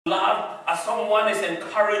Love, as someone is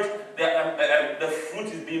encouraged, the fruit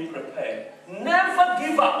is being prepared. Never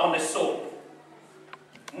give up on the soul.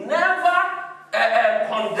 Never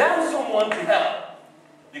condemn someone to hell,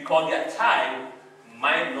 because their time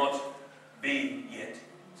might not be yet.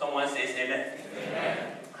 Someone says amen.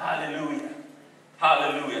 Amen. Hallelujah.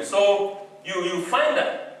 Hallelujah. So you find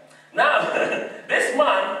that. Now, this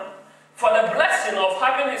man, for the blessing of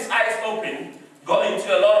having his eyes open, got into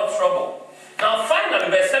a lot of trouble. Now finally,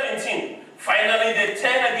 verse 17, finally they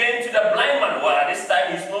turn again to the blind man. Well, at this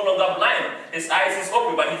time he's no longer blind. His eyes is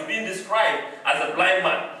open, but he's being described as a blind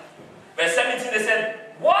man. Verse 17, they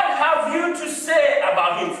said, what have you to say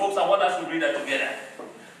about him? Folks, I want us to read that together.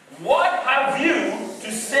 What have you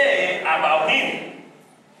to say about him?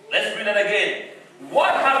 Let's read that again.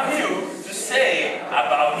 What have you to say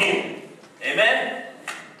about him? Amen?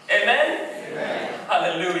 Amen? Amen.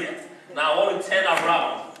 Hallelujah. Now I want to turn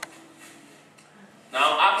around.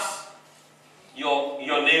 Now ask your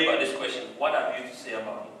neighbor this question. What have you to say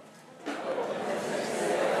about him?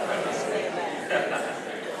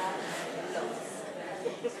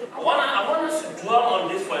 I want us to dwell on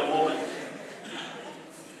this for a moment.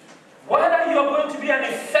 Whether you are going to be an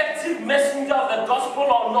effective messenger of the gospel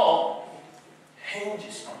or not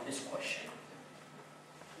hinges on this question.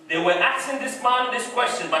 They were asking this man this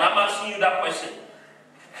question, but I'm asking you that question.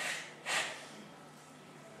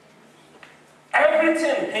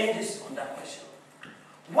 Everything hinges on that question.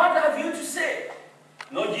 What have you to say?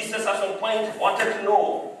 No, Jesus at some point wanted to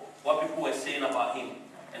know what people were saying about him.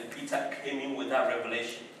 And Peter came in with that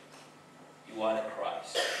revelation. You are the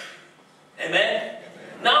Christ. Amen? Amen.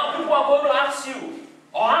 Now people are going to ask you,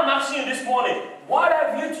 or I'm asking you this morning, what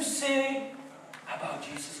have you to say about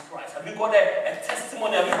Jesus Christ? Have you got a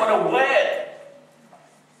testimony? Have you got a word?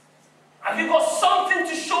 Have you got something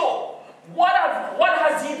to show? What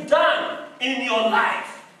has he done in your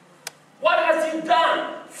life? What has he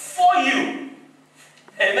done for you?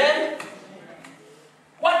 Amen?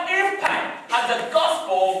 What impact has the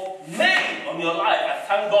gospel made on your life? I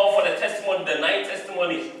thank God for the testimony, the 9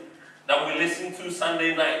 testimonies that we listened to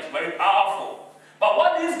Sunday night. Very powerful. But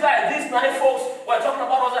what these 9 folks were talking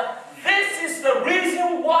about was that this is the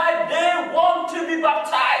reason why they want to be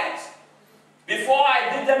baptized. Before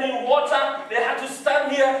I did them in water, they had to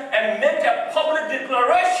stand here and make a public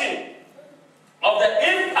declaration of the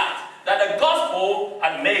impact that the gospel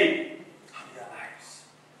had made on their lives.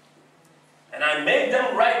 And I made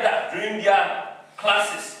them write that during their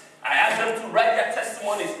classes. I asked them to write their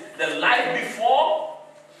testimonies, their life before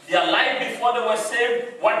they were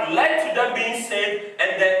saved, what led to them being saved,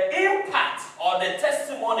 and the impact or the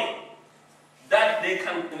testimony that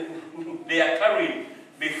they are carrying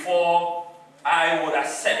before I would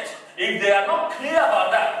accept. If they are not clear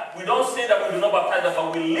about that, we don't say that we do not baptize them,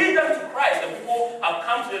 but we lead them to Christ. And people have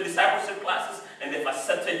come to the discipleship classes and they've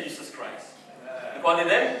accepted Jesus Christ. Because they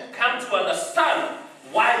then come to understand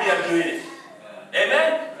why they are doing it.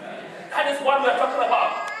 Amen? That is what we are talking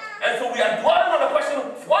about. And so we are dwelling on the question,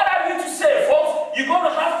 what have you to say, folks? You're going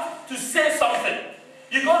to have to say something.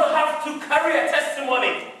 You're going to have to carry a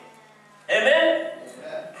testimony. Amen?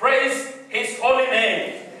 Praise his holy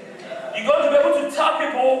name. You're going to be able to tell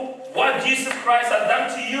people what Jesus Christ has done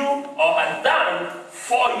to you or has done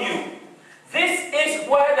for you. This is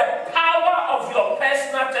where the power of your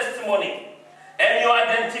personal testimony and your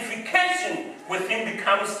identification with him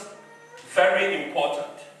becomes very important.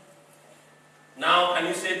 Now, can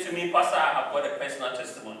you say to me, Pastor, I have got a personal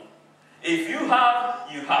testimony? If you have,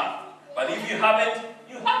 you have. But if you haven't,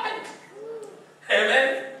 you haven't.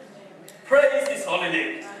 Amen? Praise his holy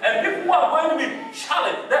name. And people are going to be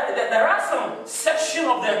challenged. There are some section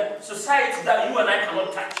of the society that you and I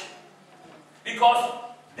cannot touch. Because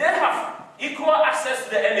they have equal access to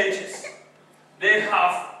the NHS. They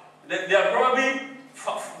are probably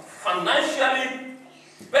financially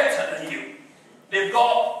better than you. They've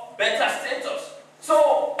got better status.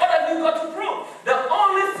 So what have you got to prove? The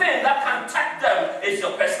only thing that can touch them is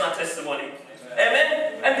your personal testimony.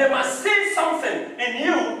 Amen? And they must see something in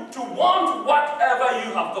you to want whatever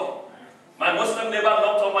you have got. My Muslim neighbor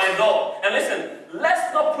knocked on my door. And listen,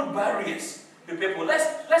 let's not put barriers to people. Let's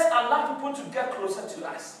allow people to get closer to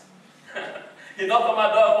us. He knocked on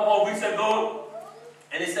my door a couple of weeks ago.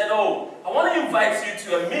 And he said, oh, I want to invite you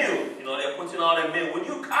to a meal. You know, they're putting on a meal. Would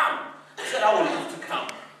you come? I said, I would love to come.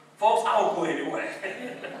 Folks, I will go anywhere.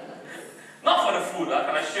 Not for the food, I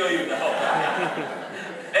can assure you that.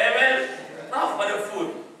 Amen? Not for the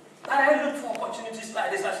food. But I look for opportunities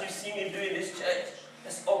like this as you see me doing this church.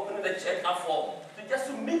 Just opening the church up for just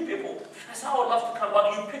to meet people. That's how I would love to come,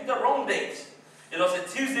 but you picked the wrong date. It was a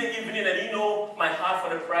Tuesday evening and you know my heart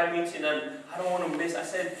for the prayer prayer meeting and I don't want to miss. I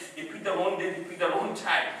said, you picked the wrong day, you picked the wrong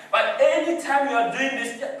time. But anytime you are doing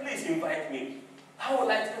this, please invite me. I would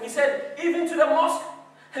like to. He said, even to the mosque.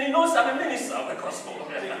 And he knows I'm a minister of the gospel.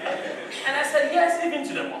 And I said, yes, even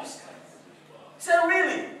to the mosque. He said,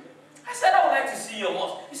 really? I said, I would like to see your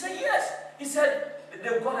mosque. He said, yes. He said,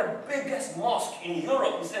 they've got the biggest mosque in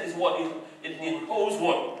Europe. He said, it's what? It holds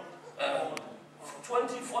what?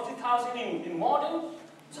 20, 40,000 in modern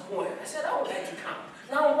somewhere. I said, I would like to come.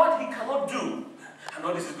 Now, what he cannot do, I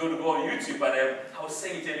know this is going to go on YouTube, but I will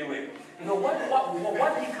say it anyway. You know,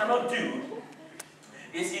 what he cannot do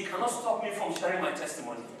is he cannot stop me from sharing my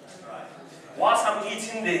testimony. Whilst I'm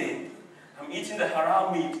eating the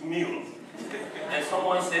halal meal, and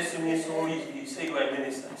someone says to me, so you say you are a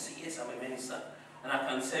minister. I say, yes, I'm a minister. And I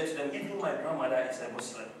can say to them, even my grandmother is a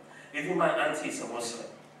Muslim. Even my auntie is a Muslim.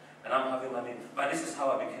 And I'm having money. But this is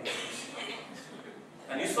how I became a Christian.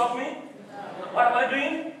 Can you stop me? What am I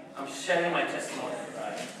doing? I'm sharing my testimony.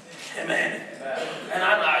 Amen. And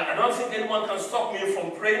I don't think anyone can stop me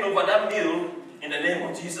from praying over that meal in the name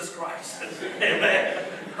of Jesus Christ. Amen.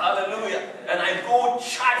 Hallelujah. And I go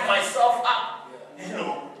charge myself up. You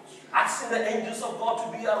know, asking the angels of God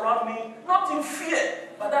to be around me, not in fear,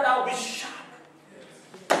 but that I'll be sharp.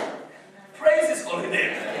 Praise His holy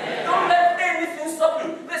name. Don't let anything stop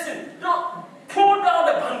you. Listen, don't pull down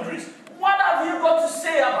the boundaries. What have you got to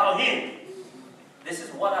say about Him? This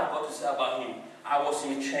is what I've got to say about Him. I was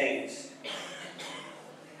in chains.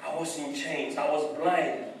 I was in chains. I was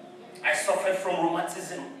blind. I suffered from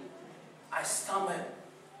rheumatism. I stammered.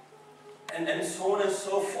 And so on and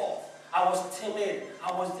so forth. I was timid.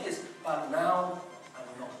 I was this. But now,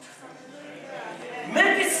 I'm not.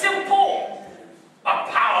 Make it simple, but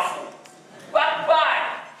powerful. But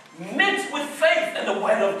mixed with faith and the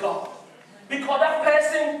Word of God. Because that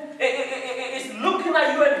person is looking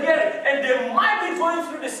at you and hearing, and they might be going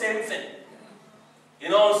through the same thing. You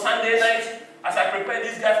know, on Sunday night, as I prepare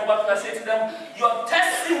these guys for what I say to them, your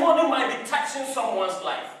testimony might be touching someone's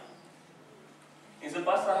life. He said,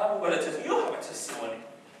 Pastor, I haven't got a testimony. You have a testimony.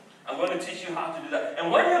 I'm going to teach you how to do that.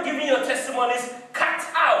 And when you're giving your testimonies, cut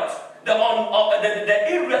out the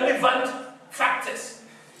irrelevant factors.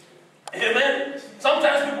 Amen?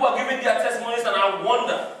 Sometimes people are giving their testimonies and I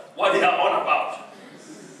wonder what they are on about.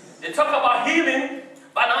 They talk about healing,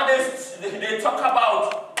 but now they talk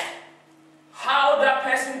about how that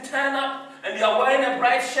person turned up and they are wearing a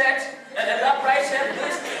bright shirt and that bright shirt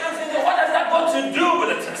is. I'm thinking, what has that got to do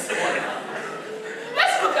with the testimony?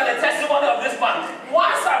 Let's look at the testimony of this man.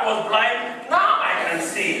 Once I was blind, now I can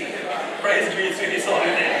see. Praise be to His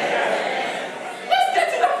holy name. Let's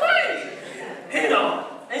get to the point. You know,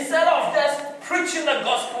 instead of just preaching the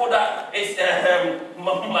gospel that is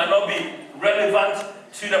might not be relevant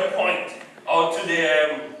to the point or to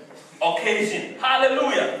the occasion.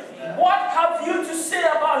 Hallelujah. What have you to say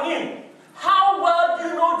about Him? How well do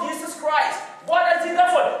you know Jesus Christ? What has He done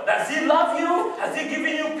for you? Does He love you? Has He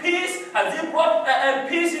given you peace? Has He brought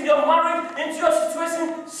peace in your marriage, into your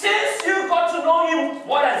situation? Since you got to know Him,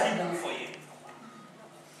 what has He done for you?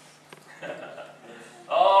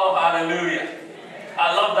 Oh, hallelujah.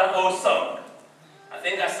 I love that old song. I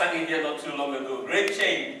think I sang it here not too long ago. Great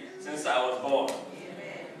change since I was born.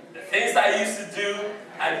 The things I used to do,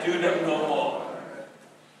 I do them no more.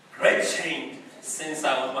 Great change since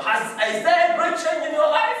I was born. Is there a great change in your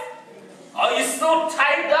life? Are you still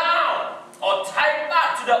tied down or tied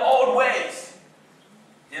back to the old ways?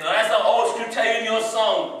 You know, that's the old scripture in your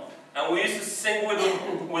song. And we used to sing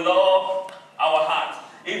with all our heart.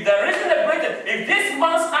 If there isn't a greater, if this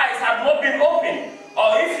man's eyes have not been opened,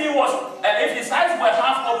 or if his eyes were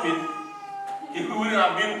half open, he wouldn't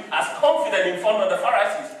have been as confident in front of the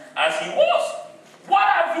Pharisees as he was. What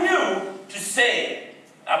have you to say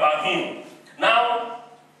about Him? Now,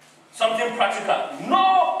 something practical.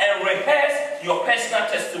 Know and rehearse your personal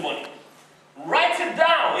testimony. Write it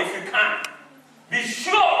down if you can. Be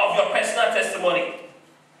sure of your personal testimony.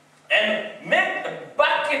 And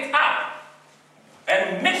back it up.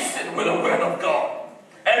 And mix it with the Word of God.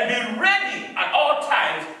 And be ready at all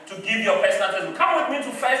times to give your personal testimony. Come with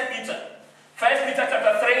me to 1 Peter. 1 Peter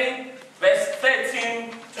chapter 3, verse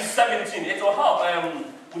 13 to 17. It will help.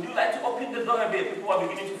 Would you like to open the door a bit? People are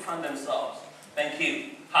beginning to find themselves. Thank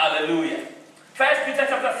you. Hallelujah. 1 Peter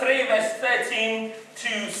chapter 3, verse 13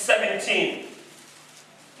 to 17.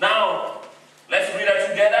 Now, let's read it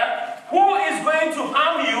together. Who is going to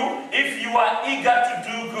harm you if you are eager to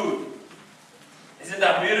do good? Isn't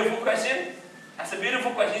that a beautiful question? That's a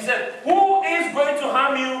beautiful question. He said, who is going to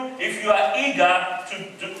harm you if you are eager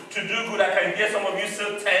to do good? I can hear some of you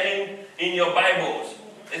still turning in your Bibles.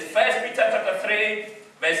 It's 1 Peter chapter 3,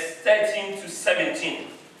 verse 13 to 17.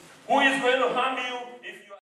 who is going to harm you